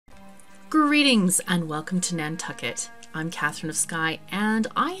Greetings and welcome to Nantucket. I'm KatherineOfSky and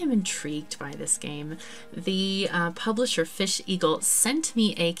I am intrigued by this game. The publisher Fish Eagle sent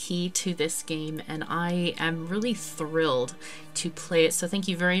me a key to this game and I am really thrilled to play it. So thank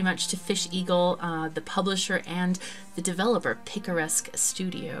you very much to Fish Eagle, the publisher, and the developer Picaresque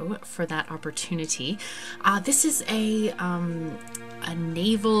Studio for that opportunity. This is a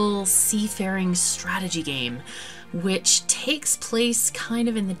naval seafaring strategy game which takes place kind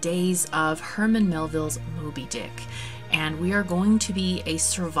of in the days of Herman Melville's Moby Dick. And we are going to be a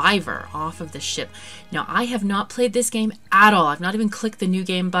survivor off of the ship. Now, I have not played this game at all. I've not even clicked the new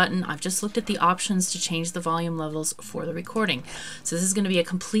game button. I've just looked at the options to change the volume levels for the recording. So this is going to be a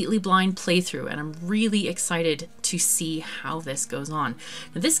completely blind playthrough, and I'm really excited to see how this goes on.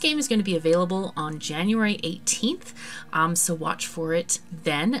 Now, this game is going to be available on January 18th, so watch for it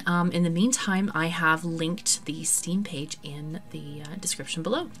then. In the meantime, I have linked the Steam page in the description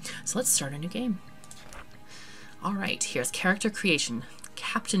below. So let's start a new game. All right, here's character creation.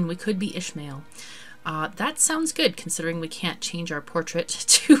 Captain, we could be Ishmael. That sounds good, considering we can't change our portrait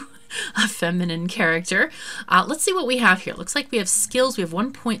to a feminine character. Let's see what we have here. Looks like we have skills. We have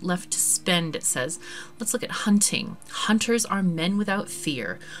 1 point left to spend, it says. Let's look at hunting. Hunters are men without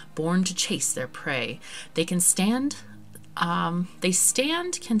fear, born to chase their prey. They can stand, can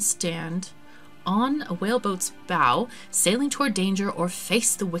stand on a whaleboat's bow, sailing toward danger, or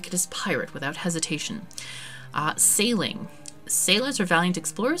face the wickedest pirate without hesitation. Sailing. Sailors are valiant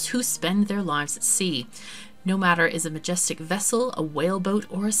explorers who spend their lives at sea. No matter is a majestic vessel, a whaleboat,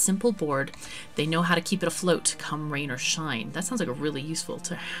 or a simple board, they know how to keep it afloat, come rain or shine. That sounds like a really useful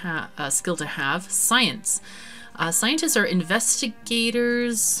skill to have. Science. Scientists are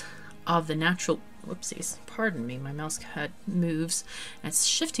investigators of the natural... Whoopsies. Pardon me, my mouse moves. It's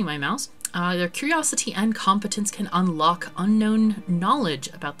shifting my mouse. Their curiosity and competence can unlock unknown knowledge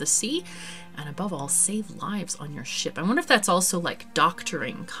about the sea, and above all, save lives on your ship. I wonder if that's also like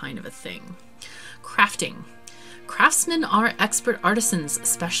doctoring kind of a thing. Crafting. Craftsmen are expert artisans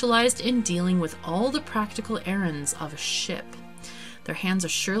specialized in dealing with all the practical errands of a ship. Their hands are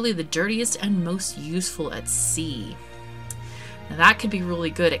surely the dirtiest and most useful at sea. Now that could be really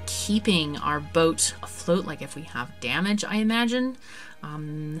good at keeping our boat afloat, like if we have damage, I imagine.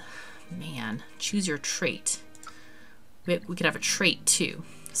 Man, choose your trait. We could have a trait too.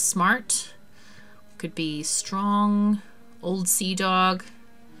 Smart. Could be strong, old sea dog.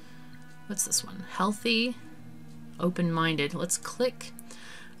 What's this one? Healthy, open-minded. Let's click.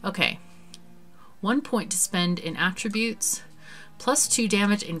 Okay. 1 point to spend in attributes. +2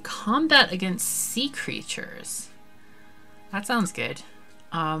 damage in combat against sea creatures. That sounds good.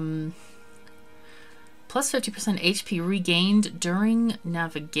 +50% HP regained during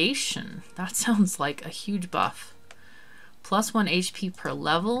navigation. That sounds like a huge buff. +1 HP per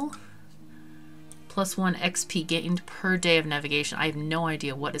level. +1 XP gained per day of navigation. I have no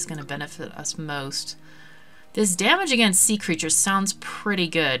idea what is going to benefit us most. This damage against sea creatures sounds pretty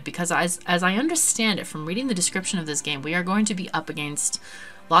good because as I understand it from reading the description of this game, we are going to be up against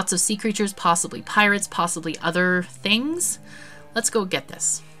lots of sea creatures, possibly pirates, possibly other things. Let's go get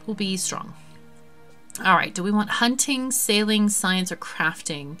this. We'll be strong. All right, do we want hunting, sailing, science, or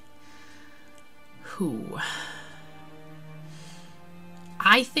crafting? Who?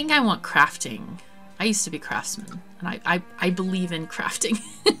 I think I want crafting. I used to be craftsman, and I believe in crafting.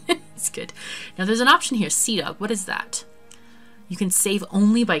 It's good. Now there's an option here, Sea Dog. What is that? You can save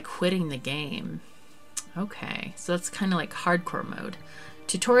only by quitting the game. Okay, so that's kind of like hardcore mode.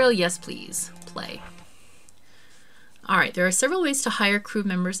 Tutorial, yes please. Play. Alright, there are several ways to hire crew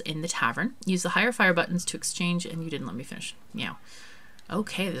members in the tavern. Use the hire fire buttons to exchange, and you didn't let me finish. Meow.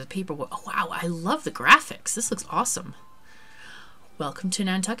 Okay, there's a paper. Oh wow, I love the graphics. This looks awesome. Welcome to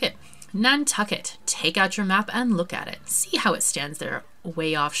Nantucket. Nantucket. Take out your map and look at it. See how it stands there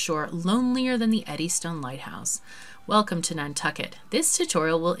way offshore, lonelier than the Eddystone Lighthouse. Welcome to Nantucket. This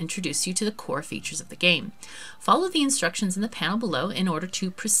tutorial will introduce you to the core features of the game. Follow the instructions in the panel below in order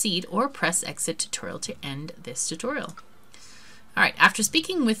to proceed, or press exit tutorial to end this tutorial. Alright, after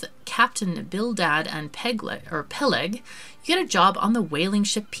speaking with Captain Bildad and Peleg, you get a job on the whaling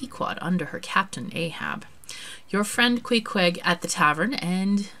ship Pequod under her captain Ahab. Your friend Pequod at the tavern,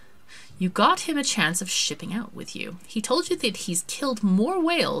 and you got him a chance of shipping out with you. He told you that he's killed more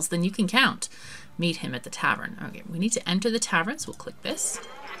whales than you can count. Meet him at the tavern. Okay, we need to enter the tavern, so we'll click this.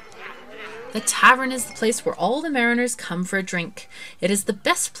 The tavern is the place where all the mariners come for a drink. It is the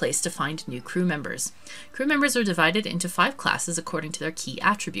best place to find new crew members. Crew members are divided into 5 classes according to their key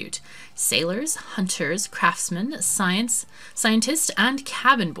attribute: sailors, hunters, craftsmen, scientists, and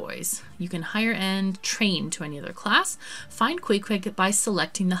cabin boys. You can hire and train to any other class. Find Queequeg by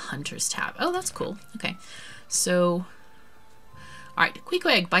selecting the Hunters tab. Oh, that's cool. Okay, so... Alright,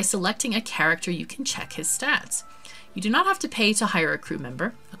 Queequeg, by selecting a character, you can check his stats. You do not have to pay to hire a crew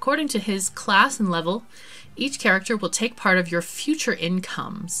member. According to his class and level, each character will take part of your future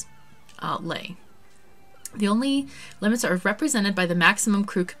incomes outlay. The only limits are represented by the maximum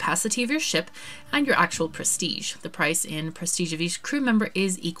crew capacity of your ship and your actual prestige. The price in prestige of each crew member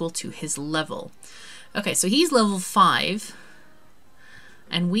is equal to his level. Okay, so he's level 5,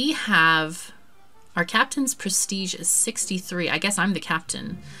 and we have... Our captain's prestige is 63. I guess I'm the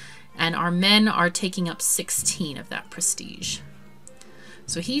captain. And our men are taking up 16 of that prestige.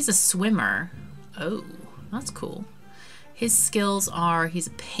 So he's a swimmer. Oh, that's cool. His skills are, he's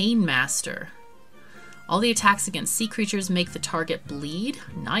a pain master. All the attacks against sea creatures make the target bleed.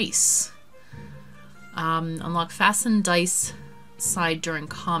 Nice. Unlock fasten dice side during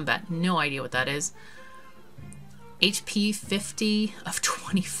combat. No idea what that is. HP 50 of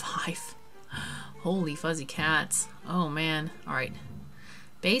 25. Holy fuzzy cats. Oh man. Alright.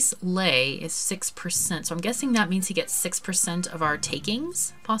 Base lay is 6%, so I'm guessing that means he gets 6% of our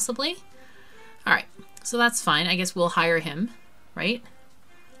takings, possibly? Alright, so that's fine. I guess we'll hire him, right?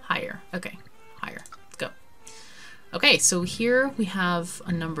 Hire. Okay, hire. Let's go. Okay, so here we have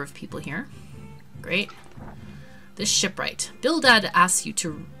a number of people here. Great. This shipwright. Bildad asks you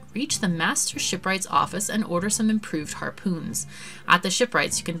to reach the Master Shipwright's office and order some improved harpoons. At the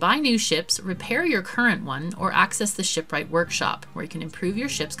shipwrights, you can buy new ships, repair your current one, or access the shipwright workshop, where you can improve your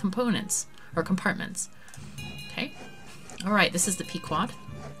ship's components, or compartments. Okay. Alright, this is the Pequod.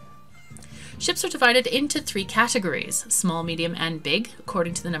 Ships are divided into 3 categories: small, medium, and big,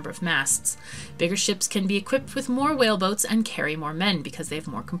 according to the number of masts. Bigger ships can be equipped with more whaleboats and carry more men, because they have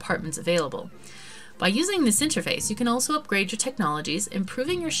more compartments available. By using this interface, you can also upgrade your technologies,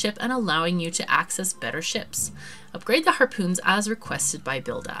 improving your ship and allowing you to access better ships. Upgrade the harpoons as requested by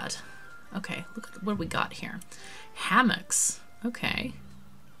Bildad. Okay, look at what we got here. Hammocks. Okay.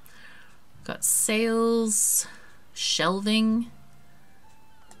 Got sails, shelving.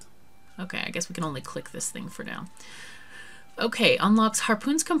 Okay, I guess we can only click this thing for now. Okay, unlocks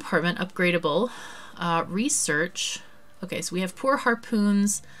harpoons compartment, upgradable. Research. Okay, so we have poor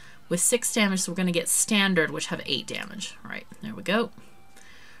harpoons with 6 damage, so we're going to get standard, which have 8 damage. All right, there we go.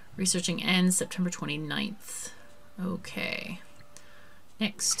 Researching ends September 29th. Okay.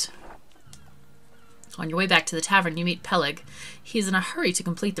 Next. On your way back to the tavern, you meet Peleg. He is in a hurry to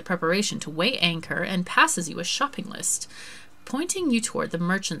complete the preparation to weigh anchor and passes you a shopping list, pointing you toward the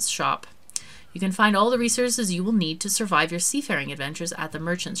merchant's shop. You can find all the resources you will need to survive your seafaring adventures at the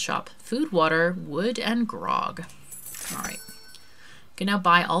merchant's shop. Food, water, wood, and grog. All right. You can now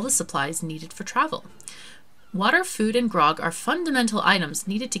buy all the supplies needed for travel. Water, food, and grog are fundamental items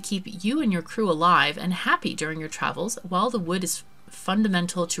needed to keep you and your crew alive and happy during your travels, while the wood is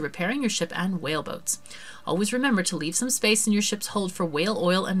fundamental to repairing your ship and whaleboats. Always remember to leave some space in your ship's hold for whale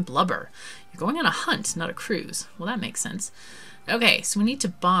oil and blubber. You're going on a hunt, not a cruise. Well, that makes sense. Okay, so we need to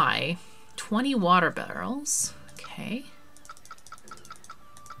buy 20 water barrels. Okay.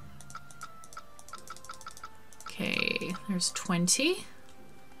 Okay, there's 20.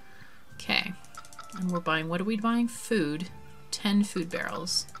 Okay, and we're buying, what are we buying? Food. 10 food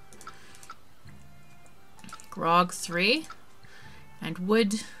barrels. Grog 3. And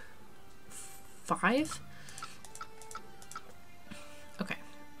wood 5. Okay.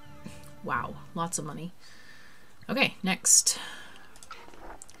 Wow, lots of money. Okay, next.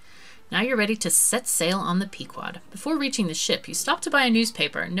 Now you're ready to set sail on the Pequod. Before reaching the ship, you stop to buy a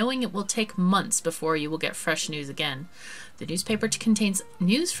newspaper, knowing it will take months before you will get fresh news again. The newspaper contains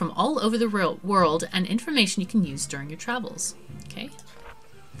news from all over the world and information you can use during your travels. Okay.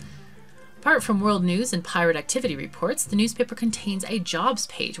 Apart from world news and pirate activity reports, the newspaper contains a jobs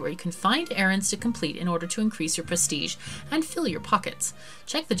page where you can find errands to complete in order to increase your prestige and fill your pockets.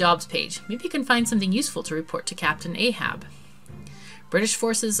 Check the jobs page. Maybe you can find something useful to report to Captain Ahab. British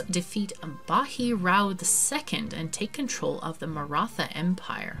forces defeat Bahi Rao II and take control of the Maratha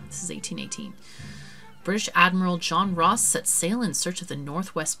Empire. This is 1818. British Admiral John Ross sets sail in search of the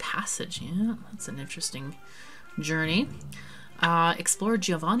Northwest Passage. Yeah, that's an interesting journey. Explorer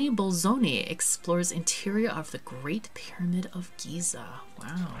Giovanni Bolzoni explores interior of the Great Pyramid of Giza.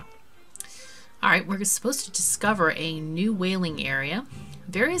 Wow. Alright, we're supposed to discover a new whaling area.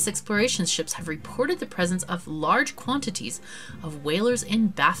 Various exploration ships have reported the presence of large quantities of whalers in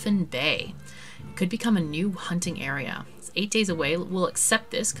Baffin Bay. It could become a new hunting area. It's 8 days away. We'll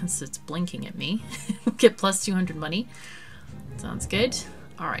accept this because it's blinking at me. Get plus 200 money. Sounds good.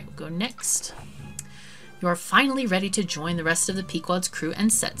 Alright, we'll go next. You are finally ready to join the rest of the Pequod's crew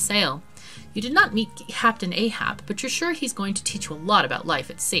and set sail. You did not meet Captain Ahab, but you're sure he's going to teach you a lot about life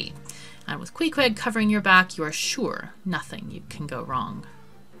at sea. And with Pequod covering your back, you are sure nothing can go wrong.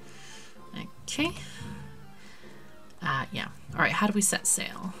 Okay. Yeah. Alright, how do we set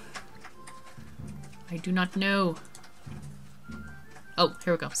sail? I do not know. Oh,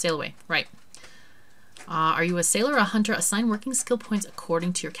 here we go. Sail away. Right. Are you a sailor or a hunter? Assign working skill points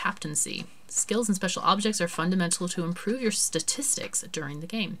according to your captaincy. Skills and special objects are fundamental to improve your statistics during the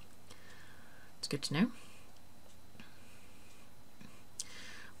game. It's good to know.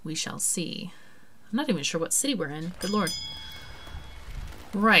 We shall see. I'm not even sure what city we're in. Good lord.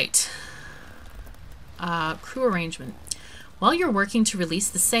 Right. Crew arrangement. While you're working to release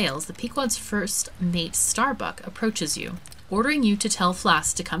the sails, the Pequod's first mate Starbuck approaches you, ordering you to tell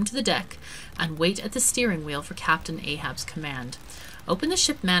Flask to come to the deck and wait at the steering wheel for Captain Ahab's command. Open the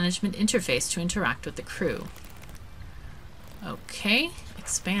ship management interface to interact with the crew. Okay.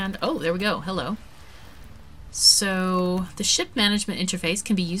 Expand. Oh, there we go. Hello. So the ship management interface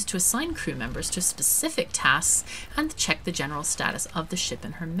can be used to assign crew members to specific tasks and check the general status of the ship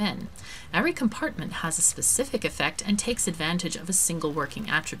and her men. Every compartment has a specific effect and takes advantage of a single working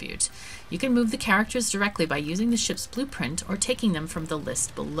attribute. You can move the characters directly by using the ship's blueprint or taking them from the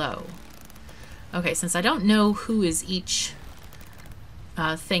list below. Okay, since I don't know who is each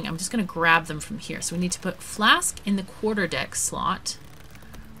thing, I'm just going to grab them from here. So we need to put Flask in the quarterdeck slot.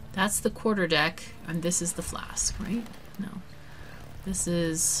 That's the quarterdeck, and this is the Flask, right? No. This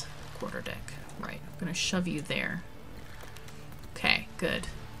is quarterdeck. Right. I'm going to shove you there. Okay, good.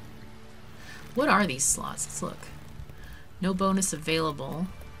 What are these slots? Let's look. No bonus available.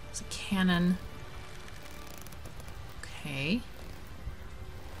 There's a cannon. Okay.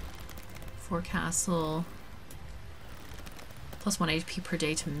 Forecastle. Plus 1 HP per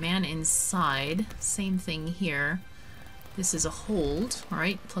day to man inside. Same thing here. This is a hold,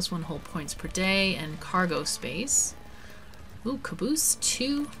 alright, plus 1 hold points per day, and cargo space. Ooh, caboose,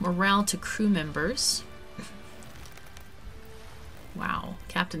 2 morale to crew members. Wow.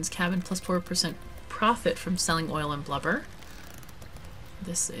 Captain's cabin, plus 4% profit from selling oil and blubber.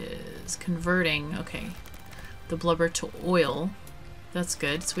 This is converting, okay, the blubber to oil. That's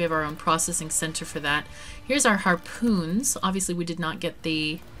good. So we have our own processing center for that. Here's our harpoons. Obviously, we did not get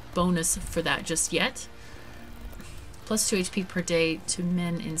the bonus for that just yet. Plus 2 HP per day to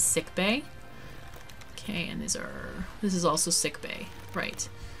men in sick bay. Okay, and this is also sick bay. Right.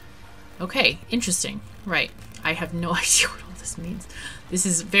 Okay, interesting. Right. I have no idea what all this means. This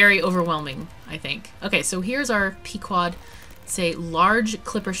is very overwhelming, I think. Okay, so here's our Pequod. It's a large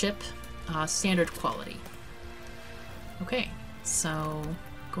clipper ship, standard quality. Okay, so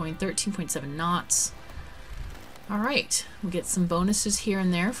going 13.7 knots. All right, we get some bonuses here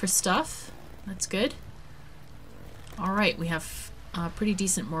and there for stuff. That's good. All right, we have pretty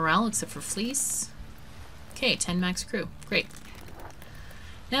decent morale except for fleece. Okay, 10 max crew. Great.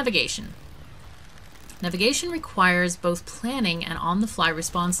 Navigation. Navigation requires both planning and on-the-fly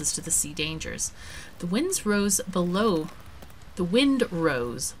responses to the sea dangers. The wind rose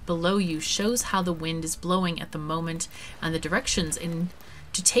below you shows how the wind is blowing at the moment and the directions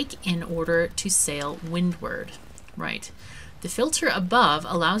to take in order to sail windward. Right. The filter above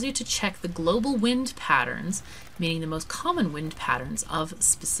allows you to check the global wind patterns, meaning the most common wind patterns of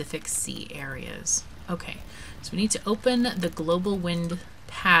specific sea areas. Okay, so we need to open the global wind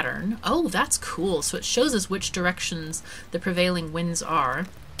pattern. Oh, that's cool. So it shows us which directions the prevailing winds are.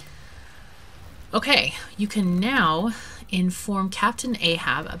 Okay, you can now inform Captain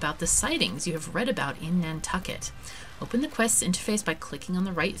Ahab about the sightings you have read about in Nantucket. Open the quest's interface by clicking on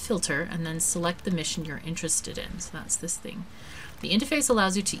the right filter and then select the mission you're interested in. So that's this thing. The interface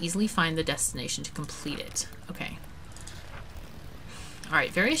allows you to easily find the destination to complete it. Okay. Alright,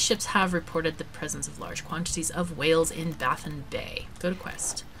 various ships have reported the presence of large quantities of whales in Baffin Bay. Go to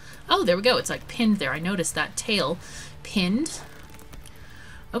quest. Oh, there we go. It's like pinned there. I noticed that tail pinned.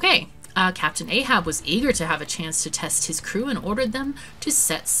 Okay. Captain Ahab was eager to have a chance to test his crew and ordered them to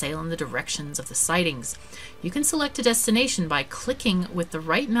set sail in the directions of the sightings. You can select a destination by clicking with the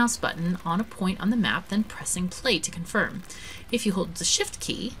right mouse button on a point on the map, then pressing play to confirm. If you hold the shift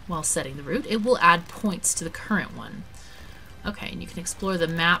key while setting the route, it will add points to the current one. Okay, and you can explore the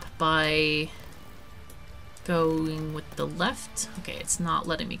map by going with the left. Okay, it's not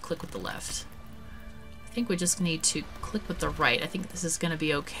letting me click with the left. I think we just need to click with the right. I think this is going to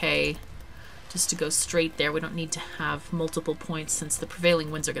be okay just to go straight there. We don't need to have multiple points since the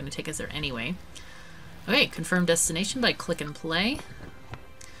prevailing winds are going to take us there anyway. Okay, confirm destination by click and play.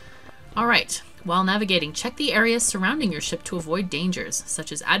 Alright, while navigating, check the areas surrounding your ship to avoid dangers,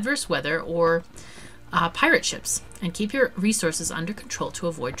 such as adverse weather or pirate ships, and keep your resources under control to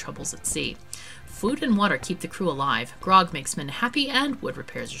avoid troubles at sea. Food and water keep the crew alive. Grog makes men happy, and wood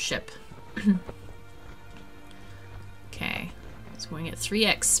repairs your ship. Okay, it's going at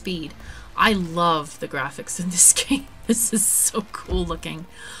 3x speed. I love the graphics in this game. This is so cool looking.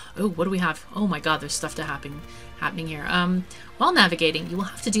 Oh, what do we have? Oh my god, there's stuff happening here. While navigating, you will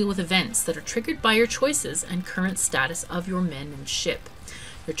have to deal with events that are triggered by your choices and current status of your men and ship.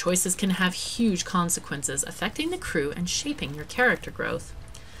 Your choices can have huge consequences, affecting the crew and shaping your character growth.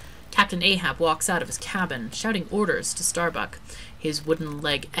 Captain Ahab walks out of his cabin, shouting orders to Starbuck. His wooden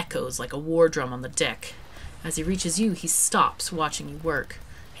leg echoes like a war drum on the deck. As he reaches you, he stops, watching you work.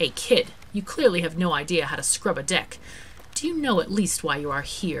 Hey kid, you clearly have no idea how to scrub a deck. Do you know at least why you are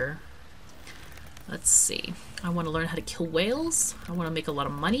here? Let's see. I want to learn how to kill whales. I want to make a lot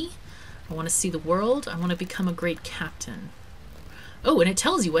of money. I want to see the world. I want to become a great captain. Oh, and it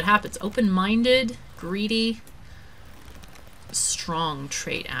tells you what happens. Open-minded, greedy, strong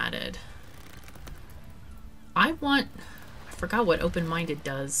trait added. I forgot what open-minded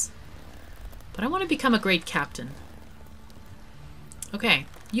does. But I want to become a great captain. Okay.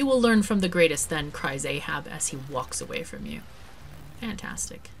 You will learn from the greatest then, cries Ahab as he walks away from you.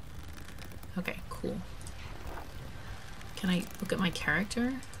 Fantastic. Okay, cool. Can I look at my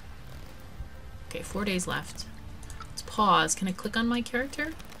character? Okay, 4 days left. Let's pause. Can I click on my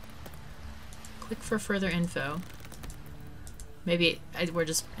character? Click for further info. Maybe we're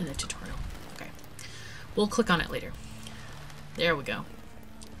just in the tutorial. Okay. We'll click on it later. There we go.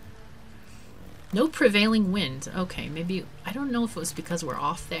 No prevailing wind. Okay, maybe... I don't know if it was because we're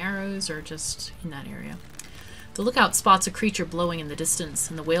off the arrows or just in that area. The lookout spots a creature blowing in the distance,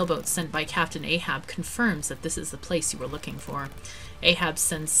 and the whaleboat sent by Captain Ahab confirms that this is the place you were looking for. Ahab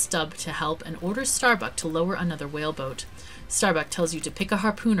sends Stubb to help and orders Starbuck to lower another whaleboat. Starbuck tells you to pick a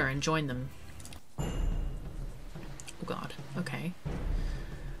harpooner and join them. Oh god. Okay.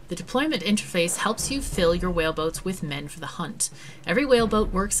 The deployment interface helps you fill your whaleboats with men for the hunt. Every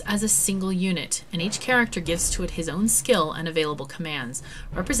whaleboat works as a single unit, and each character gives to it his own skill and available commands,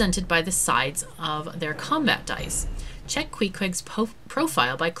 represented by the sides of their combat dice. Check Pequod's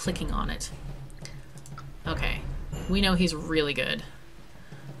profile by clicking on it. Okay, we know he's really good.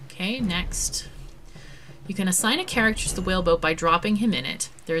 Okay, next. You can assign a character to the whaleboat by dropping him in it.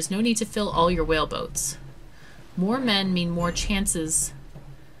 There is no need to fill all your whaleboats. More men mean more chances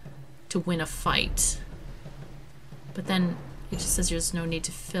to win a fight. But then it just says there's no need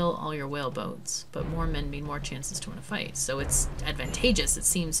to fill all your whaleboats, but more men mean more chances to win a fight. So it's advantageous, it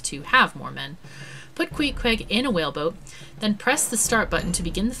seems, to have more men. Put Pequod in a whaleboat, then press the start button to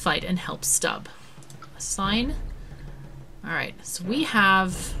begin the fight and help Stubb. Assign. Alright, so we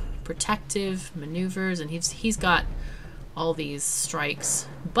have protective maneuvers, and he's got all these strikes.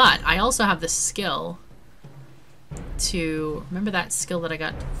 But I also have the skill to... Remember that skill that I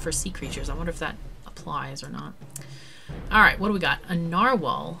got for sea creatures? I wonder if that applies or not. Alright, what do we got? A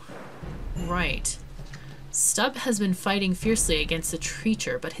narwhal. Right. Stubb has been fighting fiercely against the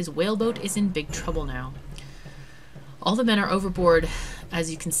creature, but his whaleboat is in big trouble now. All the men are overboard, as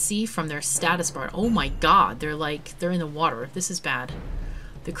you can see from their status bar. Oh my god, they're in the water. This is bad.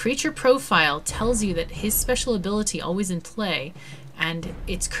 The creature profile tells you that his special ability always in play, and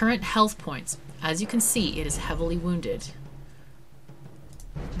its current health points. As you can see, it is heavily wounded.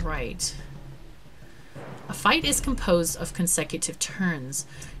 Right. A fight is composed of consecutive turns,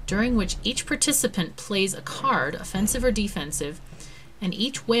 during which each participant plays a card, offensive or defensive, and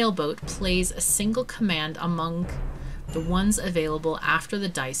each whaleboat plays a single command among the ones available after the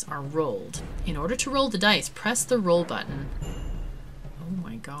dice are rolled. In order to roll the dice, press the roll button. Oh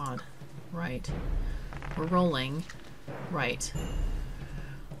my god. Right. We're rolling. Right.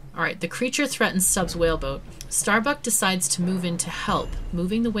 Alright, the creature threatens Stubb's whaleboat. Starbuck decides to move in to help,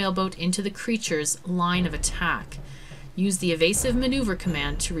 moving the whaleboat into the creature's line of attack. Use the evasive maneuver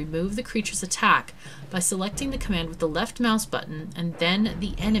command to remove the creature's attack by selecting the command with the left mouse button and then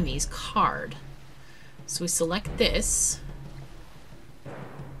the enemy's card. So we select this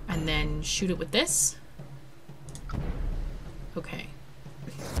and then shoot it with this. Okay.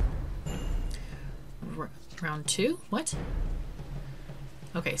 Round 2? What?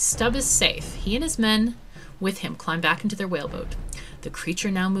 Okay, Stubb is safe. He and his men with him climb back into their whaleboat. The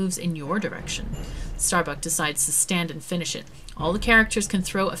creature now moves in your direction. Starbuck decides to stand and finish it. All the characters can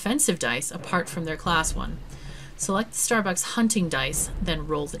throw offensive dice apart from their class one. Select Starbuck's hunting dice, then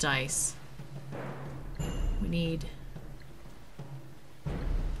roll the dice. We need...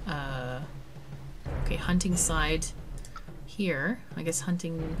 okay, hunting side here. I guess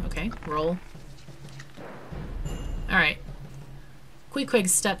hunting... okay, roll. Alright. Queequeg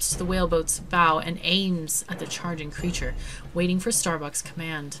steps to the whaleboat's bow and aims at the charging creature, waiting for Starbuck's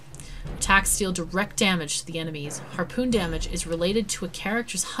command. Attacks deal direct damage to the enemies. Harpoon damage is related to a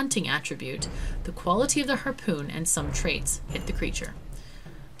character's hunting attribute, the quality of the harpoon, and some traits. Hit the creature.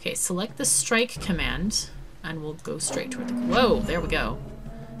 Okay, select the strike command, and we'll go straight toward the... whoa, there we go.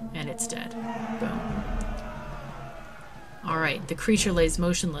 And it's dead. Boom. Alright, the creature lays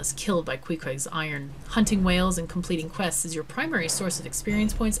motionless, killed by Queequeg's iron. Hunting whales and completing quests is your primary source of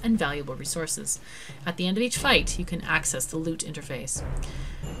experience points and valuable resources. At the end of each fight, you can access the loot interface.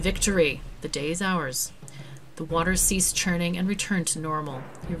 Victory! The day is ours. The waters cease churning and return to normal.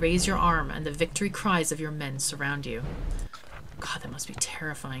 You raise your arm and the victory cries of your men surround you. God, that must be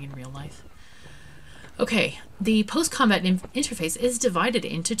terrifying in real life. Okay, the post-combat interface is divided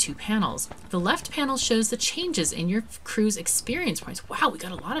into two panels. The left panel shows the changes in your crew's experience points. Wow, we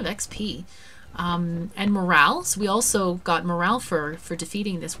got a lot of XP. And morale. So we also got morale for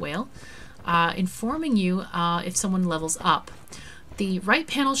defeating this whale. Informing you if someone levels up. The right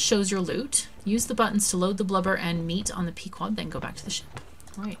panel shows your loot. Use the buttons to load the blubber and meat on the Pequod, then go back to the ship.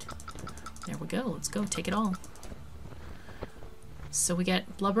 All right, there we go. Let's go, take it all. So we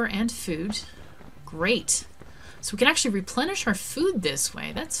get blubber and food. Great. So we can actually replenish our food this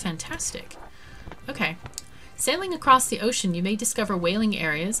way. That's fantastic. Okay. Sailing across the ocean, you may discover whaling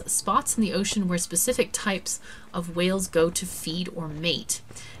areas, spots in the ocean where specific types of whales go to feed or mate.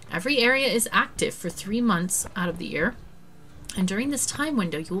 Every area is active for 3 months out of the year, and during this time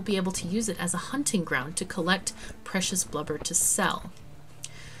window, you will be able to use it as a hunting ground to collect precious blubber to sell.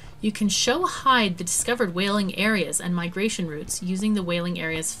 You can show hide the discovered whaling areas and migration routes using the whaling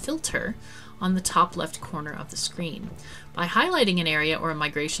areas filter on the top left corner of the screen. By highlighting an area or a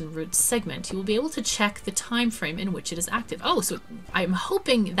migration route segment, you will be able to check the time frame in which it is active. Oh, so I'm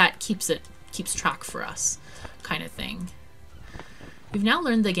hoping that keeps track for us, kind of thing. You've now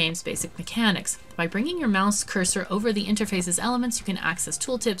learned the game's basic mechanics. By bringing your mouse cursor over the interface's elements, you can access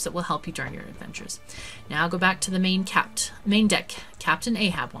tooltips that will help you during your adventures. Now go back to the main deck. Captain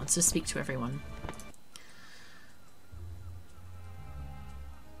Ahab wants to speak to everyone.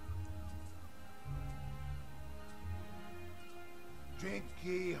 Drink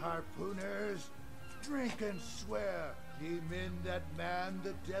ye, harpooners, drink and swear, ye men that man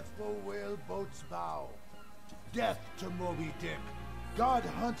the deathful whaleboat's bow. Death to Moby Dick. God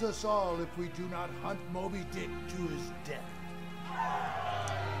hunt us all if we do not hunt Moby Dick to his death.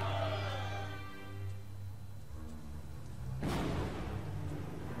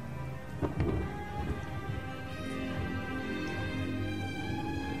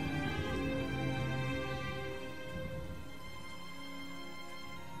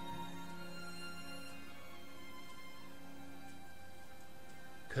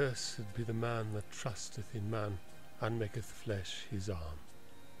 Cursed be the man that trusteth in man, and maketh flesh his arm.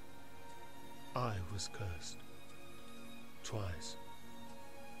 I was cursed twice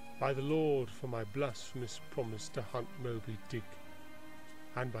by the Lord for my blasphemous promise to hunt Moby Dick,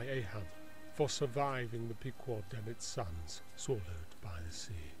 and by Ahab for surviving the Pequod and its sons swallowed by the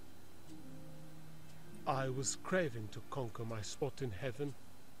sea. I was craving to conquer my spot in heaven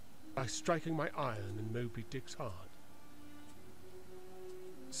by striking my iron in Moby Dick's heart.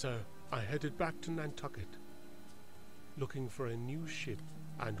 So I headed back to Nantucket, looking for a new ship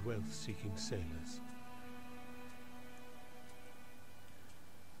and wealth-seeking sailors.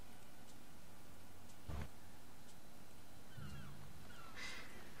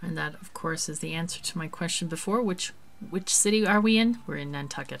 And that, of course, is the answer to my question before. Which city are we in? We're in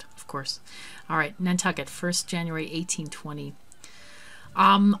Nantucket, of course. All right, Nantucket, 1st January 1820.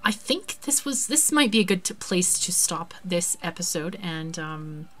 I think this might be a good place to stop this episode,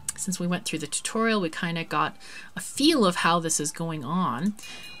 and since we went through the tutorial, we kind of got a feel of how this is going on.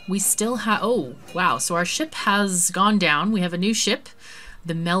 We still have, oh wow, so our ship has gone down. We have a new ship,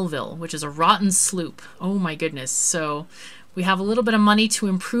 the Melville, which is a rotten sloop. Oh my goodness. So we have a little bit of money to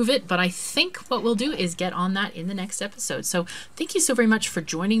improve it, but I think what we'll do is get on that in the next episode. So thank you so very much for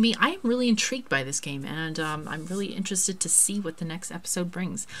joining me. I am really intrigued by this game, and I'm really interested to see what the next episode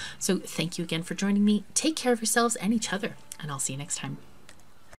brings. So thank you again for joining me. Take care of yourselves and each other, and I'll see you next time.